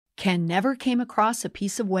Ken never came across a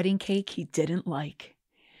piece of wedding cake he didn't like.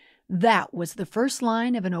 That was the first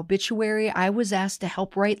line of an obituary I was asked to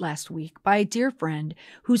help write last week by a dear friend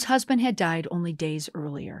whose husband had died only days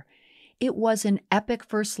earlier. It was an epic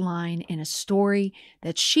first line in a story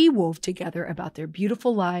that she wove together about their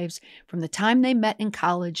beautiful lives from the time they met in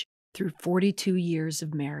college through 42 years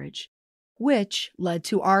of marriage, which led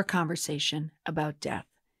to our conversation about death.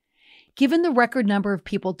 Given the record number of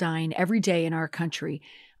people dying every day in our country,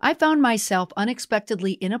 I found myself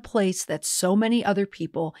unexpectedly in a place that so many other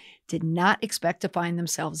people did not expect to find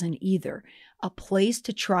themselves in either, a place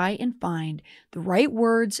to try and find the right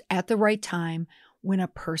words at the right time when a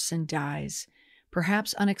person dies,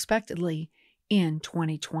 perhaps unexpectedly in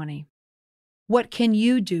 2020. What can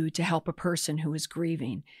you do to help a person who is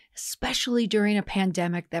grieving, especially during a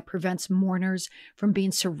pandemic that prevents mourners from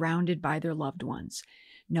being surrounded by their loved ones?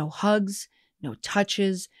 No hugs, no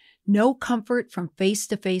touches, no comfort from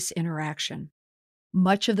face-to-face interaction.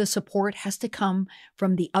 Much of the support has to come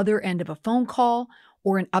from the other end of a phone call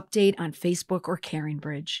or an update on Facebook or Caring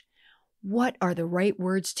Bridge. What are the right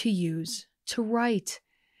words to use, to write?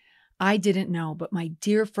 I didn't know, but my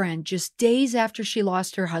dear friend, just days after she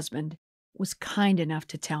lost her husband, was kind enough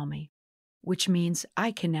to tell me, which means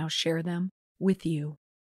I can now share them with you.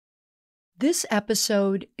 This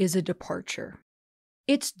episode is a departure.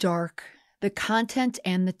 It's dark, the content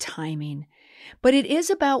and the timing, but it is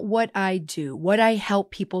about what I do, what I help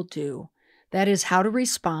people do. That is how to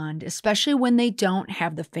respond, especially when they don't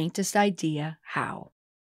have the faintest idea how.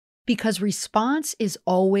 Because response is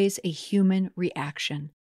always a human reaction.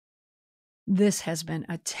 This has been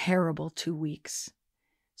a terrible 2 weeks.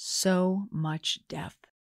 So much death.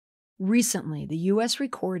 Recently, the U.S.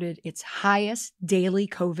 recorded its highest daily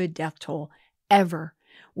COVID death toll ever,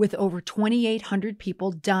 with over 2,800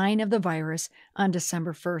 people dying of the virus on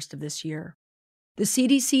December 1st of this year. The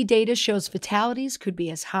CDC data shows fatalities could be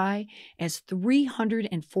as high as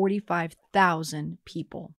 345,000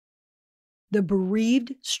 people. The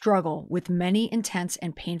bereaved struggle with many intense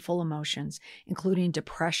and painful emotions, including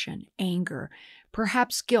depression, anger,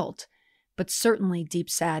 perhaps guilt, but certainly deep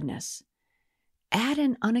sadness. Add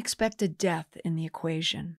an unexpected death in the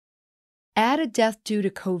equation. Add a death due to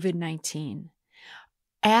COVID-19.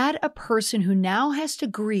 Add a person who now has to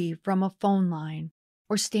grieve from a phone line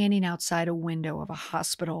or standing outside a window of a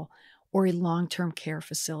hospital or a long-term care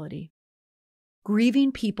facility.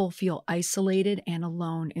 Grieving people feel isolated and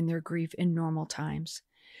alone in their grief in normal times.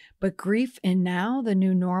 But grief in now, the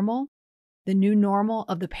new normal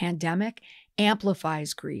of the pandemic,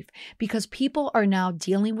 amplifies grief because people are now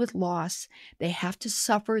dealing with loss. They have to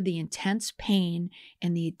suffer the intense pain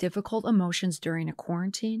and the difficult emotions during a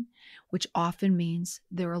quarantine, which often means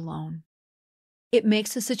they're alone. It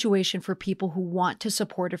makes the situation for people who want to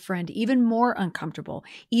support a friend even more uncomfortable,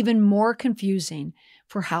 even more confusing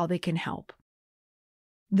for how they can help.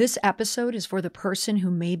 This episode is for the person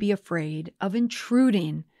who may be afraid of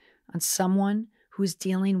intruding on someone who is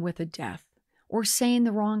dealing with a death or saying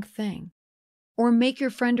the wrong thing, or make your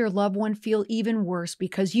friend or loved one feel even worse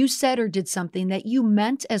because you said or did something that you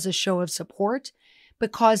meant as a show of support,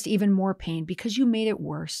 but caused even more pain because you made it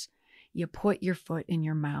worse. You put your foot in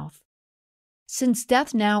your mouth. Since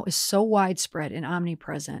death now is so widespread and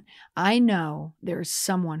omnipresent, I know there is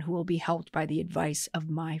someone who will be helped by the advice of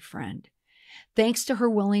my friend. Thanks to her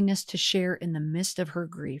willingness to share in the midst of her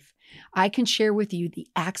grief, I can share with you the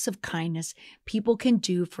acts of kindness people can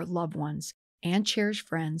do for loved ones and cherished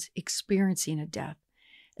friends experiencing a death,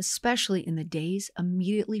 especially in the days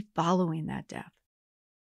immediately following that death.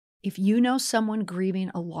 If you know someone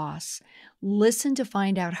grieving a loss, listen to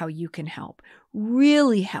find out how you can help,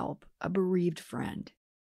 really help a bereaved friend.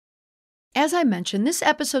 As I mentioned, this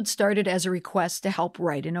episode started as a request to help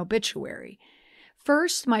write an obituary.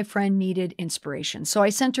 First, my friend needed inspiration, so I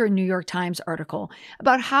sent her a New York Times article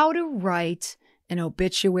about how to write an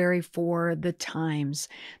obituary for the times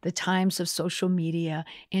of social media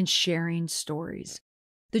and sharing stories.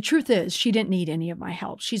 The truth is, she didn't need any of my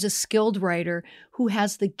help. She's a skilled writer who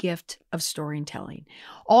has the gift of storytelling.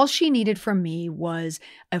 All she needed from me was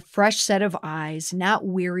a fresh set of eyes, not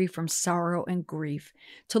weary from sorrow and grief,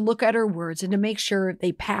 to look at her words and to make sure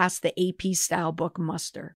they pass the AP-style book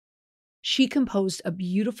muster. She composed a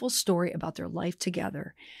beautiful story about their life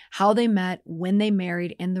together, how they met, when they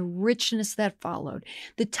married, and the richness that followed,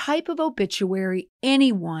 the type of obituary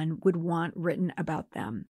anyone would want written about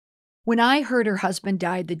them. When I heard her husband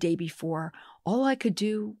died the day before, all I could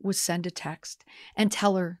do was send a text and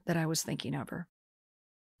tell her that I was thinking of her.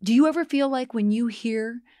 Do you ever feel like when you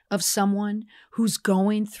hear of someone who's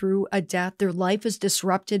going through a death, their life is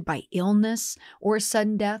disrupted by illness or a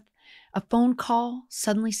sudden death? A phone call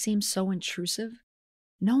suddenly seems so intrusive.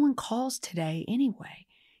 No one calls today anyway.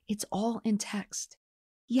 It's all in text.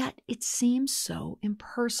 Yet it seems so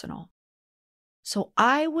impersonal. So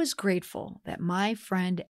I was grateful that my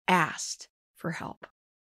friend asked for help.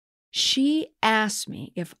 She asked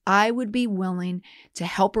me if I would be willing to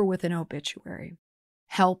help her with an obituary,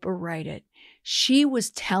 help her write it. She was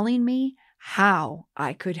telling me how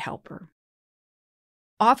I could help her.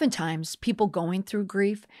 Oftentimes, people going through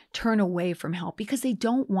grief turn away from help because they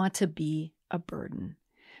don't want to be a burden.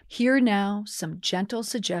 Here now some gentle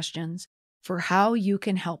suggestions for how you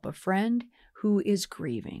can help a friend who is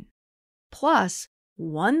grieving. Plus,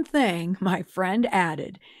 one thing my friend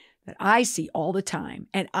added that I see all the time,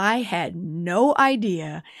 and I had no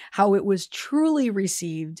idea how it was truly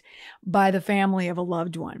received by the family of a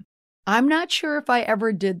loved one. I'm not sure if I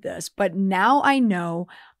ever did this, but now I know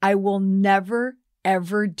I will never,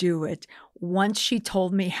 ever do it once she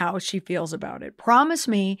told me how she feels about it. Promise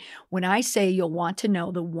me when I say you'll want to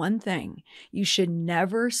know the one thing you should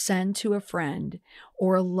never send to a friend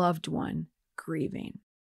or a loved one grieving.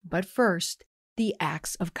 But first, the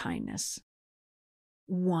acts of kindness.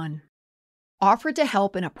 1. Offer to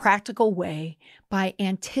help in a practical way by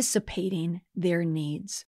anticipating their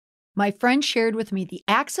needs. My friend shared with me the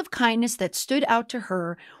acts of kindness that stood out to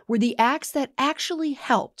her were the acts that actually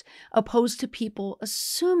helped, opposed to people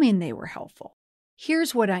assuming they were helpful.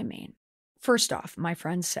 Here's what I mean. First off, my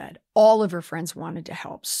friend said all of her friends wanted to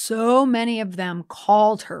help. So many of them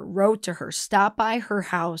called her, wrote to her, stopped by her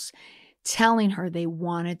house, telling her they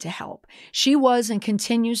wanted to help. She was and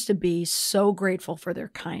continues to be so grateful for their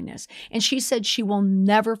kindness. And she said she will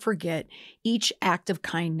never forget each act of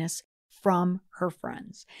kindness from her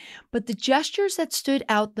friends. But the gestures that stood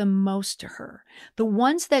out the most to her, the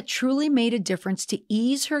ones that truly made a difference to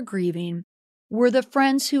ease her grieving, were the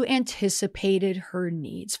friends who anticipated her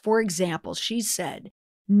needs. For example, she said,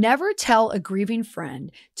 never tell a grieving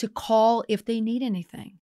friend to call if they need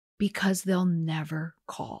anything, because they'll never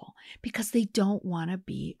call, because they don't want to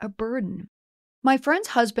be a burden. My friend's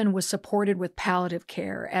husband was supported with palliative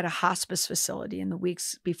care at a hospice facility in the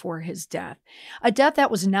weeks before his death, a death that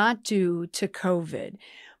was not due to COVID,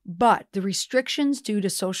 but the restrictions due to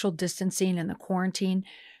social distancing and the quarantine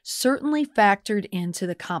certainly factored into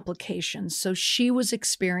the complications. So she was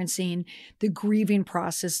experiencing the grieving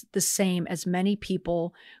process the same as many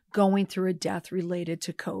people going through a death related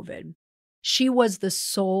to COVID. She was the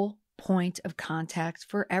sole point of contact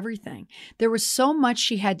for everything. There was so much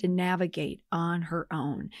she had to navigate on her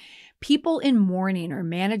own. People in mourning or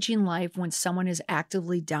managing life when someone is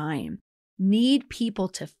actively dying need people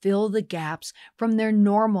to fill the gaps from their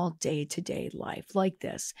normal day-to-day life like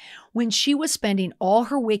this. When she was spending all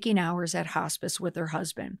her waking hours at hospice with her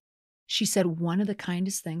husband, she said one of the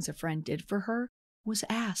kindest things a friend did for her was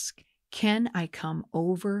ask, "Can I come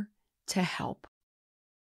over to help?"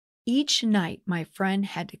 Each night, my friend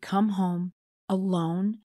had to come home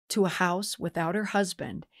alone to a house without her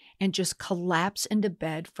husband and just collapse into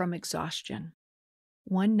bed from exhaustion.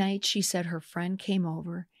 One night, she said her friend came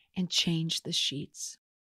over and changed the sheets.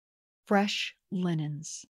 Fresh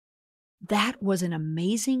linens. That was an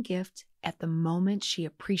amazing gift at the moment she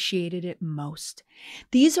appreciated it most.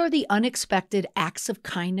 These are the unexpected acts of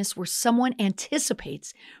kindness where someone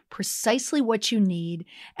anticipates precisely what you need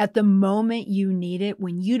at the moment you need it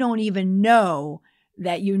when you don't even know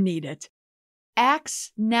that you need it.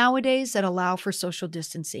 Acts nowadays that allow for social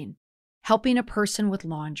distancing, helping a person with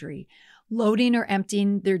laundry, loading or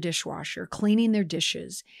emptying their dishwasher, cleaning their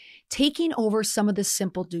dishes, taking over some of the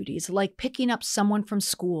simple duties like picking up someone from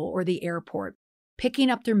school or the airport, picking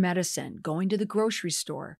up their medicine, going to the grocery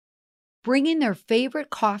store, bringing their favorite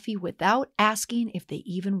coffee without asking if they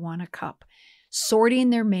even want a cup, sorting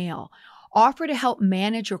their mail, offer to help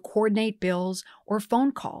manage or coordinate bills or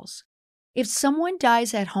phone calls. If someone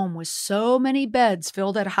dies at home with so many beds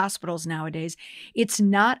filled at hospitals nowadays, it's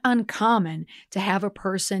not uncommon to have a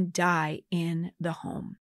person die in the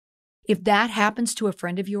home. If that happens to a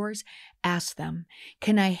friend of yours, ask them,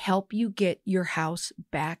 "Can I help you get your house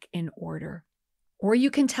back in order?" Or you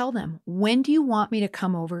can tell them, "When do you want me to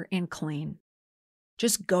come over and clean?"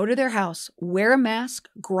 Just go to their house, wear a mask,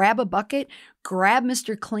 grab a bucket, grab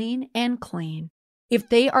Mr. Clean, and clean. If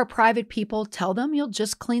they are private people, tell them you'll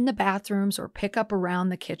just clean the bathrooms or pick up around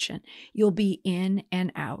the kitchen. You'll be in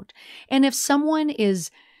and out. And if someone is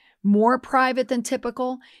more private than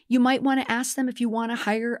typical, you might want to ask them if you want to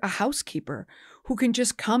hire a housekeeper who can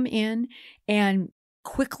just come in and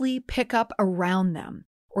quickly pick up around them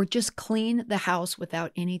or just clean the house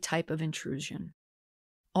without any type of intrusion.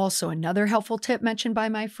 Also, another helpful tip mentioned by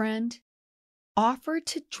my friend, Offer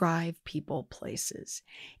to drive people places.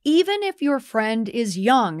 Even if your friend is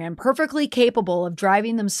young and perfectly capable of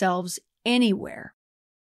driving themselves anywhere.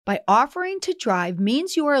 By offering to drive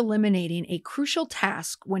means you are eliminating a crucial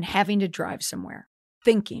task when having to drive somewhere,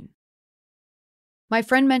 thinking. My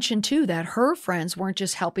friend mentioned too that her friends weren't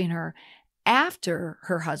just helping her after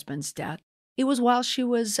her husband's death. It was while she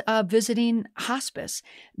was visiting hospice.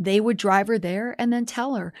 They would drive her there and then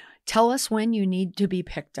tell us when you need to be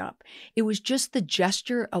picked up. It was just the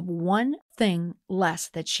gesture of one thing less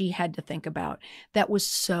that she had to think about that was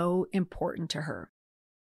so important to her.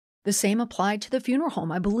 The same applied to the funeral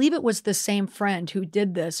home. I believe it was the same friend who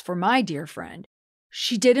did this for my dear friend.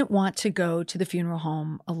 She didn't want to go to the funeral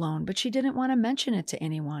home alone, but she didn't want to mention it to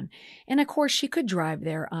anyone. And of course, she could drive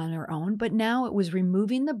there on her own, but now it was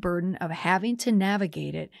removing the burden of having to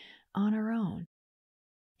navigate it on her own.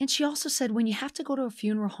 And she also said when you have to go to a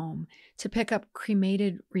funeral home to pick up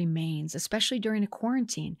cremated remains, especially during a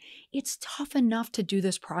quarantine, it's tough enough to do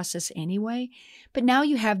this process anyway, but now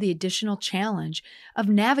you have the additional challenge of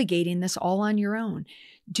navigating this all on your own.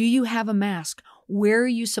 Do you have a mask? Where are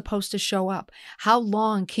you supposed to show up? How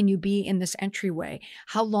long can you be in this entryway?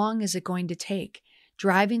 How long is it going to take?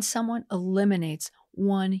 Driving someone eliminates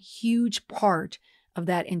one huge part of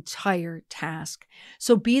that entire task.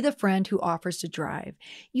 So be the friend who offers to drive.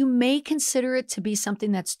 You may consider it to be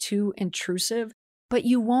something that's too intrusive, but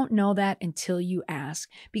you won't know that until you ask,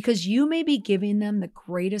 because you may be giving them the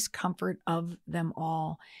greatest comfort of them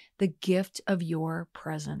all, the gift of your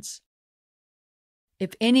presence.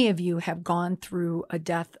 If any of you have gone through a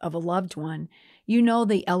death of a loved one, you know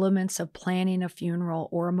the elements of planning a funeral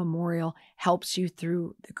or a memorial helps you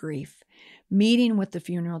through the grief. Meeting with the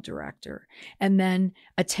funeral director, and then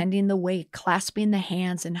attending the wake, clasping the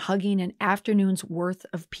hands and hugging an afternoon's worth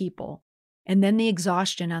of people, and then the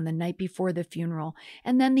exhaustion on the night before the funeral,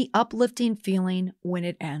 and then the uplifting feeling when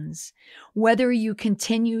it ends. Whether you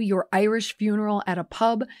continue your Irish funeral at a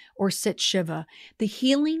pub or sit Shiva, the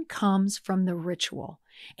healing comes from the ritual,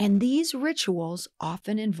 and these rituals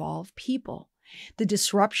often involve people. The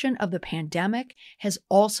disruption of the pandemic has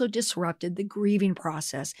also disrupted the grieving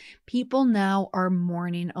process. People now are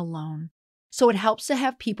mourning alone. So it helps to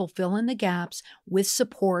have people fill in the gaps with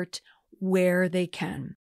support where they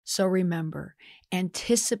can. So remember,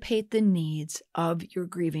 anticipate the needs of your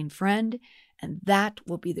grieving friend, and that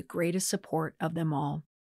will be the greatest support of them all.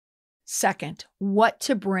 Second, what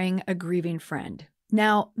to bring a grieving friend.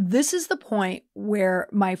 Now, this is the point where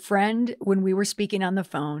my friend, when we were speaking on the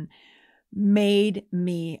phone, made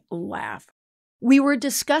me laugh. We were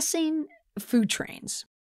discussing food trains,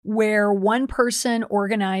 where one person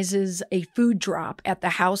organizes a food drop at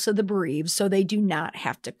the house of the bereaved so they do not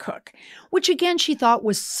have to cook, which again she thought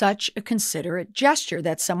was such a considerate gesture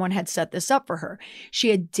that someone had set this up for her.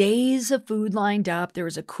 She had days of food lined up. There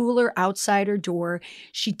was a cooler outside her door.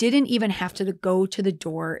 She didn't even have to go to the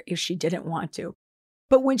door if she didn't want to.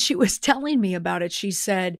 But when she was telling me about it, she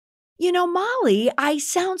said, "You know, Molly, I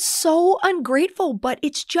sound so ungrateful, but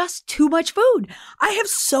it's just too much food. I have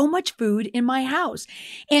so much food in my house."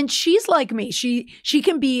 And she's like me. She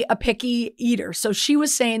can be a picky eater. So she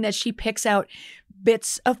was saying that she picks out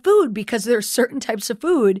bits of food because there are certain types of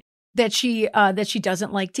food that she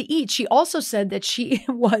doesn't like to eat. She also said that she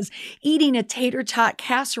was eating a tater tot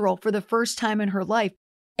casserole for the first time in her life.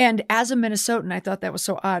 And as a Minnesotan, I thought that was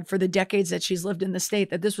so odd for the decades that she's lived in the state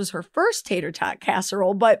that this was her first tater tot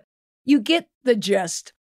casserole, but you get the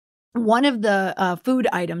gist. One of the food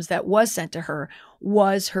items that was sent to her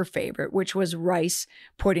was her favorite, which was rice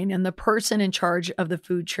pudding. And the person in charge of the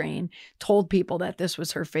food train told people that this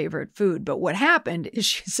was her favorite food. But what happened is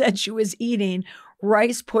she said she was eating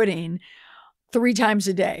rice pudding 3 times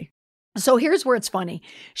a day. So here's where it's funny.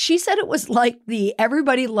 She said it was like the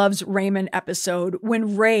Everybody Loves Raymond episode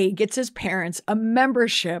when Ray gets his parents a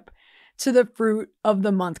membership to the Fruit of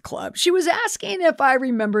the Month Club. She was asking if I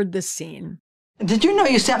remembered this scene. Did you know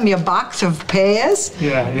you sent me a box of pears?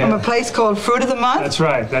 Yeah. From a place called Fruit of the Month? That's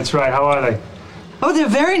right. How are they? Oh, they're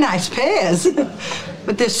very nice pears.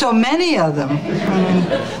 But there's so many of them.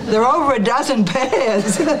 There are over a dozen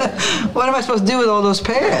pears. What am I supposed to do with all those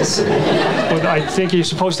pears? Well, I think you're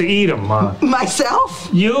supposed to eat them. Myself?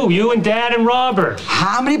 You and Dad and Robert.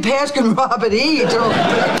 How many pears can Robert eat? Oh,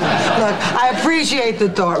 look, I appreciate the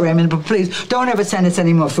thought, Raymond, but please don't ever send us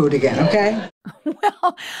any more food again, okay?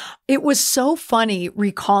 Well, it was so funny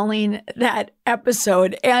recalling that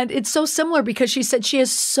episode. And it's so similar because she said she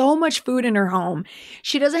has so much food in her home.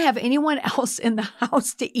 She doesn't have anyone else in the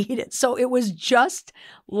house to eat it. So it was just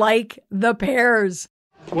like the pears.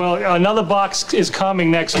 Well, another box is coming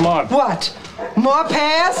next month. What? More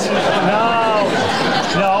pears?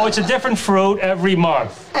 No, it's a different fruit every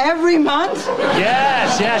month. Every month?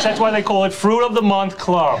 Yes, that's why they call it Fruit of the Month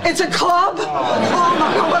Club. It's a club? Oh my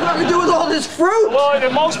God, what am I going to do with all this fruit?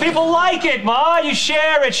 Well, most people like it, Ma. You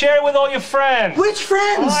share it with all your friends. Which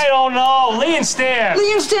friends? I don't know. Lee and Stan.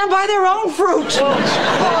 Lee and Stan buy their own fruit.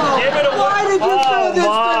 Give it away. Why did you do this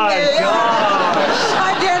to me? God.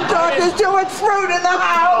 I can't talk. There's too much fruit in the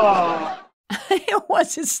house. It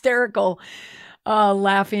was hysterical,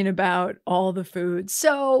 laughing about all the food.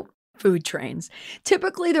 So, food trains.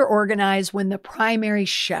 Typically, they're organized when the primary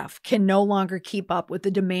chef can no longer keep up with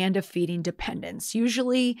the demand of feeding dependents,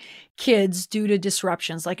 usually kids due to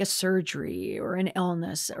disruptions like a surgery or an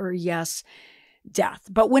illness or, yes, death.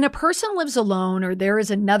 But when a person lives alone or there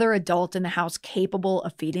is another adult in the house capable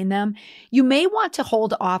of feeding them, you may want to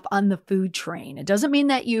hold off on the food train. It doesn't mean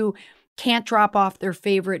that you can't drop off their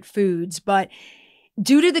favorite foods, but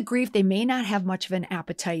due to the grief, they may not have much of an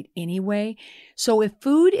appetite anyway. So if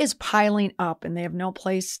food is piling up and they have no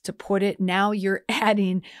place to put it, now you're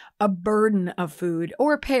adding a burden of food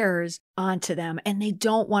or pears onto them. And they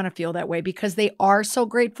don't want to feel that way because they are so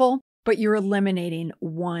grateful, but you're eliminating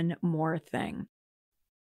one more thing.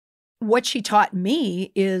 What she taught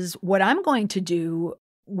me is what I'm going to do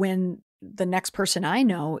when the next person I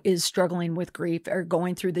know is struggling with grief or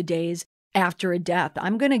going through the days after a death.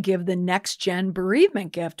 I'm going to give the next gen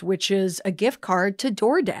bereavement gift, which is a gift card to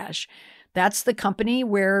DoorDash. That's the company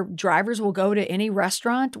where drivers will go to any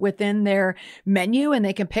restaurant within their menu and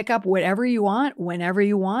they can pick up whatever you want, whenever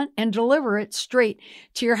you want, and deliver it straight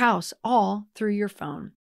to your house, all through your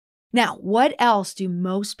phone. Now, what else do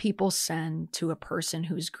most people send to a person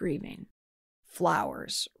who's grieving?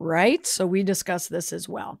 Flowers, right? So we discussed this as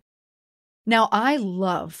well. Now, I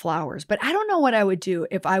love flowers, but I don't know what I would do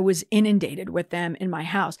if I was inundated with them in my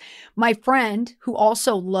house. My friend, who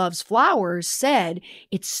also loves flowers, said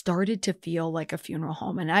it started to feel like a funeral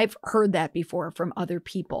home. And I've heard that before from other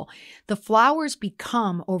people. The flowers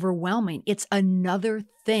become overwhelming. It's another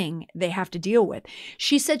thing they have to deal with.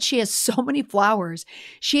 She said she has so many flowers,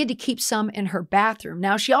 she had to keep some in her bathroom.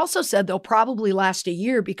 Now, she also said they'll probably last a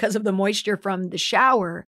year because of the moisture from the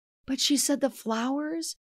shower. But she said the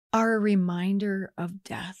flowers are a reminder of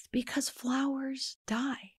death because flowers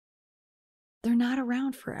die. They're not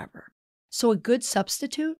around forever. So a good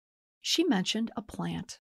substitute, she mentioned a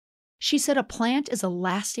plant. She said a plant is a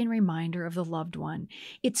lasting reminder of the loved one.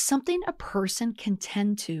 It's something a person can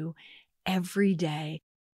tend to every day.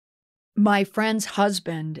 My friend's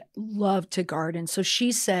husband loved to garden, so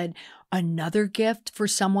she said another gift for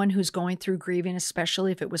someone who's going through grieving,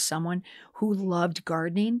 especially if it was someone who loved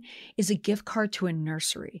gardening, is a gift card to a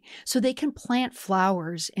nursery so they can plant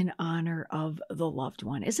flowers in honor of the loved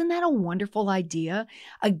one. Isn't that a wonderful idea?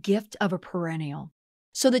 A gift of a perennial.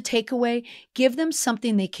 So the takeaway, give them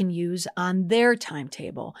something they can use on their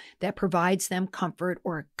timetable that provides them comfort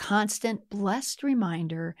or a constant blessed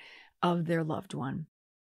reminder of their loved one.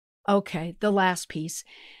 Okay, the last piece.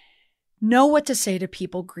 Know what to say to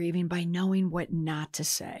people grieving by knowing what not to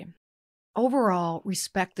say. Overall,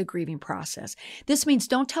 respect the grieving process. This means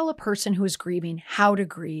don't tell a person who is grieving how to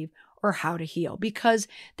grieve or how to heal, because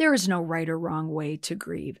there is no right or wrong way to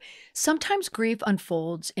grieve. Sometimes grief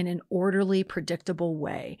unfolds in an orderly, predictable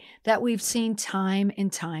way that we've seen time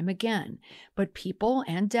and time again. But people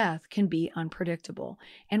and death can be unpredictable.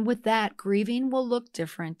 And with that, grieving will look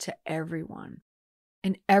different to everyone.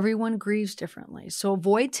 And everyone grieves differently. So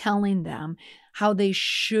avoid telling them how they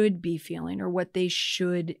should be feeling or what they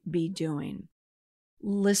should be doing.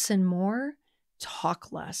 Listen more,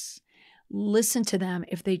 talk less. Listen to them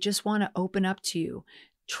if they just want to open up to you.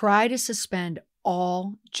 Try to suspend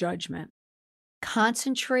all judgment.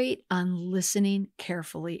 Concentrate on listening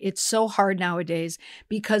carefully. It's so hard nowadays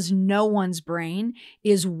because no one's brain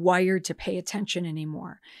is wired to pay attention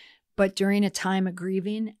anymore. But during a time of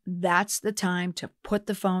grieving, that's the time to put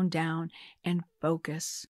the phone down and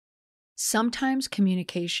focus. Sometimes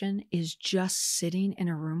communication is just sitting in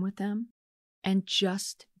a room with them and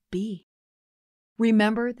just be.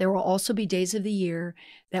 Remember, there will also be days of the year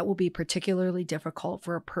that will be particularly difficult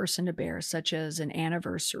for a person to bear, such as an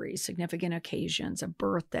anniversary, significant occasions, a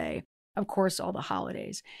birthday, of course, all the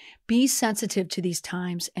holidays. Be sensitive to these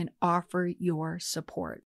times and offer your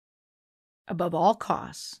support. Above all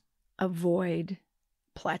costs, avoid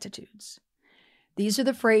platitudes. These are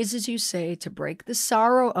the phrases you say to break the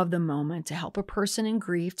sorrow of the moment, to help a person in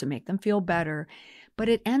grief, to make them feel better, but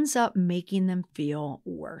it ends up making them feel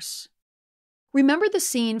worse. Remember the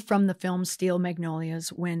scene from the film Steel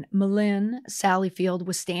Magnolias when Malin Sallyfield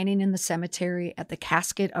was standing in the cemetery at the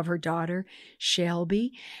casket of her daughter,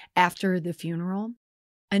 Shelby, after the funeral?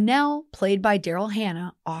 Annelle, played by Daryl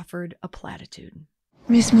Hannah, offered a platitude.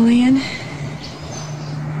 Miss Malin,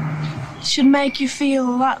 it should make you feel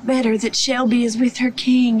a lot better that Shelby is with her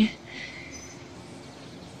king.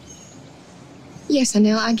 Yes,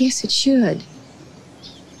 Annelle, I guess it should.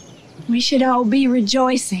 We should all be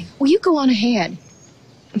rejoicing. Well, you go on ahead.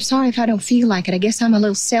 I'm sorry if I don't feel like it. I guess I'm a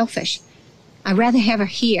little selfish. I'd rather have her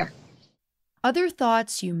here. Other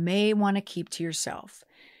thoughts you may want to keep to yourself.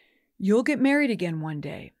 You'll get married again one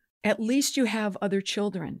day. At least you have other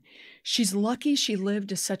children. She's lucky she lived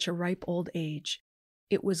to such a ripe old age.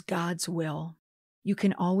 It was God's will. You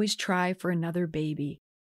can always try for another baby.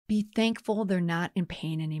 Be thankful they're not in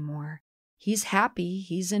pain anymore. He's happy.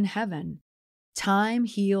 He's in heaven. Time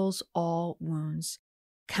heals all wounds.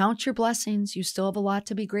 Count your blessings. You still have a lot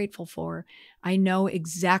to be grateful for. I know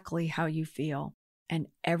exactly how you feel, and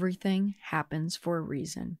everything happens for a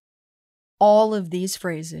reason. All of these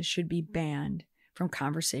phrases should be banned from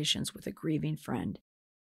conversations with a grieving friend.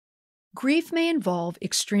 Grief may involve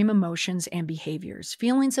extreme emotions and behaviors.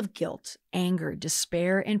 Feelings of guilt, anger,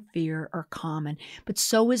 despair, and fear are common, but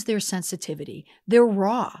so is their sensitivity. They're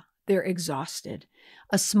raw. They're exhausted.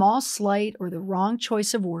 A small slight or the wrong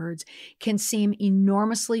choice of words can seem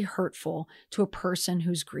enormously hurtful to a person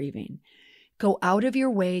who's grieving. Go out of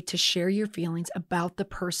your way to share your feelings about the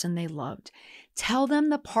person they loved. Tell them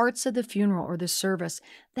the parts of the funeral or the service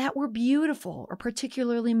that were beautiful or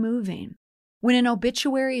particularly moving. When an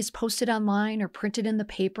obituary is posted online or printed in the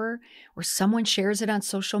paper, or someone shares it on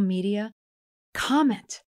social media,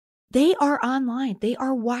 comment. They are online. They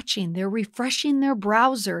are watching. They're refreshing their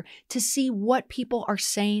browser to see what people are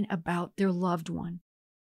saying about their loved one.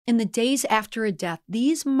 In the days after a death,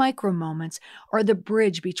 these micro moments are the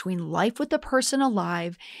bridge between life with the person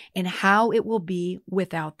alive and how it will be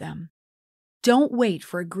without them. Don't wait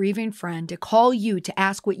for a grieving friend to call you to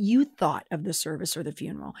ask what you thought of the service or the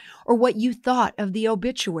funeral, or what you thought of the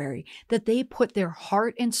obituary that they put their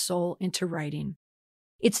heart and soul into writing.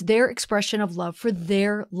 It's their expression of love for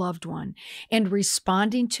their loved one, and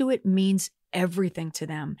responding to it means everything to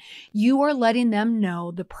them. You are letting them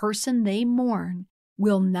know the person they mourn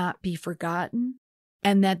will not be forgotten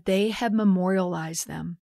and that they have memorialized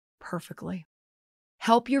them perfectly.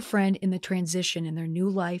 Help your friend in the transition in their new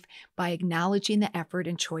life by acknowledging the effort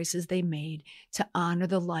and choices they made to honor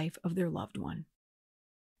the life of their loved one.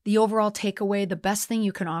 The overall takeaway, the best thing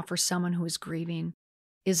you can offer someone who is grieving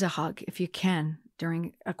is a hug, if you can,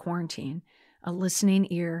 during a quarantine, a listening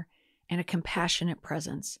ear, and a compassionate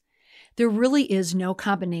presence. There really is no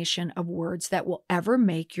combination of words that will ever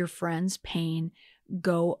make your friend's pain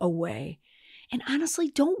go away. And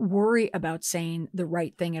honestly, don't worry about saying the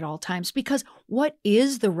right thing at all times, because what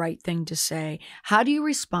is the right thing to say? How do you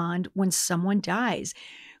respond when someone dies?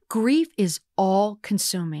 Grief is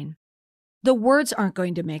all-consuming. The words aren't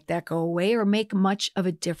going to make that go away or make much of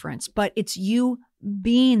a difference, but it's you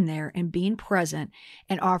being there and being present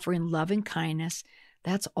and offering love and kindness.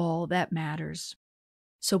 That's all that matters.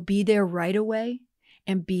 So be there right away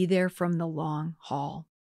and be there from the long haul.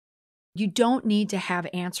 You don't need to have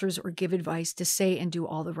answers or give advice to say and do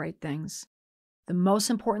all the right things. The most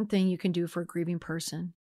important thing you can do for a grieving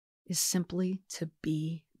person is simply to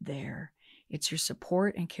be there. It's your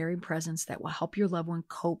support and caring presence that will help your loved one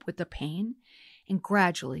cope with the pain and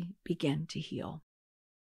gradually begin to heal.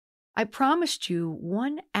 I promised you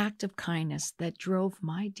one act of kindness that drove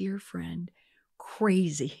my dear friend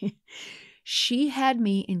crazy. She had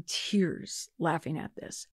me in tears laughing at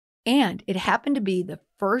this. And it happened to be the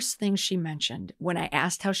first thing she mentioned when I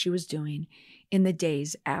asked how she was doing in the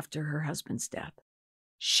days after her husband's death.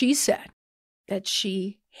 She said that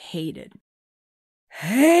she hated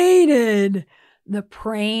the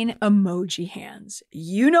praying emoji hands.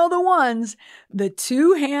 You know the ones, the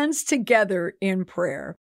two hands together in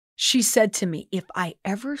prayer. She said to me, if I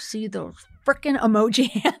ever see those frickin'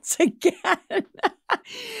 emoji hands again.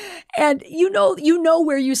 And you know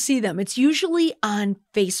where you see them. It's usually on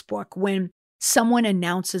Facebook when someone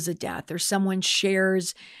announces a death or someone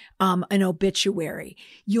shares an obituary.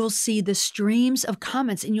 You'll see the streams of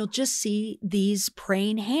comments and you'll just see these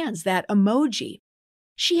praying hands, that emoji.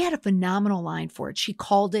 She had a phenomenal line for it. She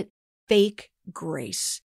called it fake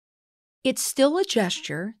grace. It's still a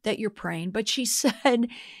gesture that you're praying, but she said,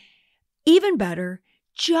 even better,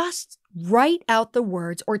 just write out the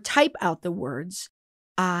words or type out the words,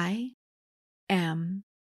 I am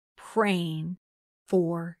praying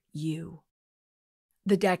for you.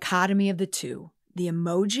 The dichotomy of the two, the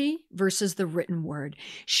emoji versus the written word.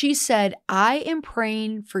 She said, "I am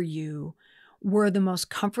praying for you," were the most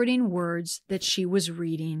comforting words that she was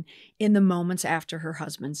reading in the moments after her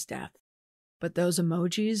husband's death. But those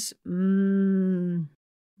emojis,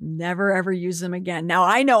 never ever use them again. Now,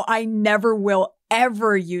 I know I never will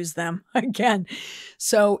ever use them again.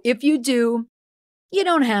 So if you do, you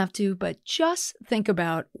don't have to, but just think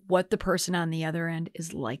about what the person on the other end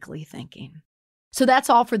is likely thinking. So that's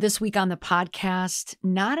all for this week on the podcast.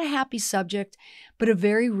 Not a happy subject, but a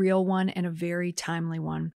very real one and a very timely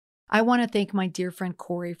one. I want to thank my dear friend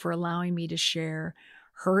Corey for allowing me to share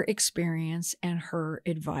her experience and her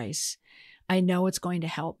advice. I know it's going to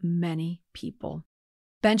help many people.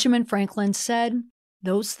 Benjamin Franklin said,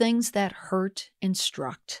 "Those things that hurt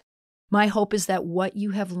instruct." My hope is that what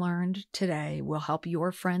you have learned today will help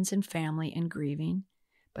your friends and family in grieving,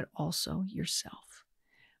 but also yourself.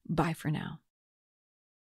 Bye for now.